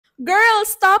Girl,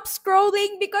 stop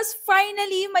scrolling because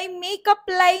finally may makeup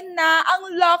line na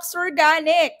ang Lux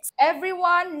Organics.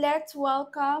 Everyone, let's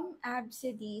welcome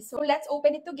Absidy. So let's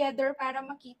open it together para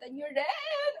makita nyo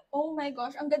rin. Oh my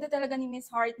gosh, ang ganda talaga ni Miss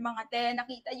Heart, mga te.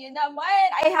 Nakita nyo naman.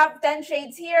 I have 10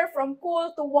 shades here from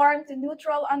cool to warm to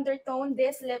neutral undertone.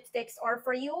 These lipsticks are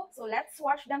for you. So let's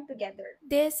swatch them together.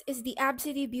 This is the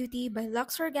Absidy Beauty by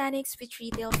Lux Organics, which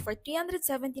retails for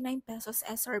 379 pesos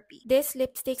SRP. These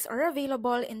lipsticks are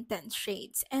available in 10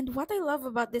 shades. And what I love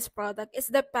about this product is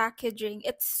the packaging.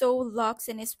 It's so luxe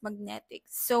and it's magnetic.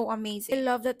 So amazing. I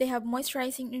love that they have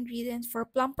moisturizing ingredients for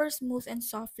plumper, smooth, and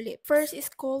soft lips. First is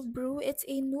Cold Brew. It's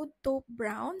a nude taupe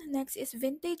brown. Next is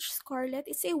Vintage Scarlet.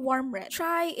 It's a warm red.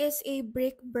 Try is a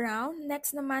brick brown.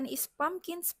 Next naman is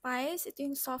Pumpkin Spice. Ito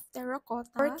yung soft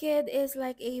terracotta. Orchid is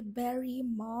like a berry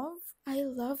mauve. I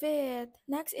love it.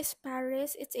 Next is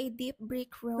Paris. It's a deep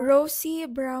brick rose. Rosy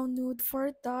brown nude for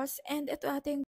dust. And ito ating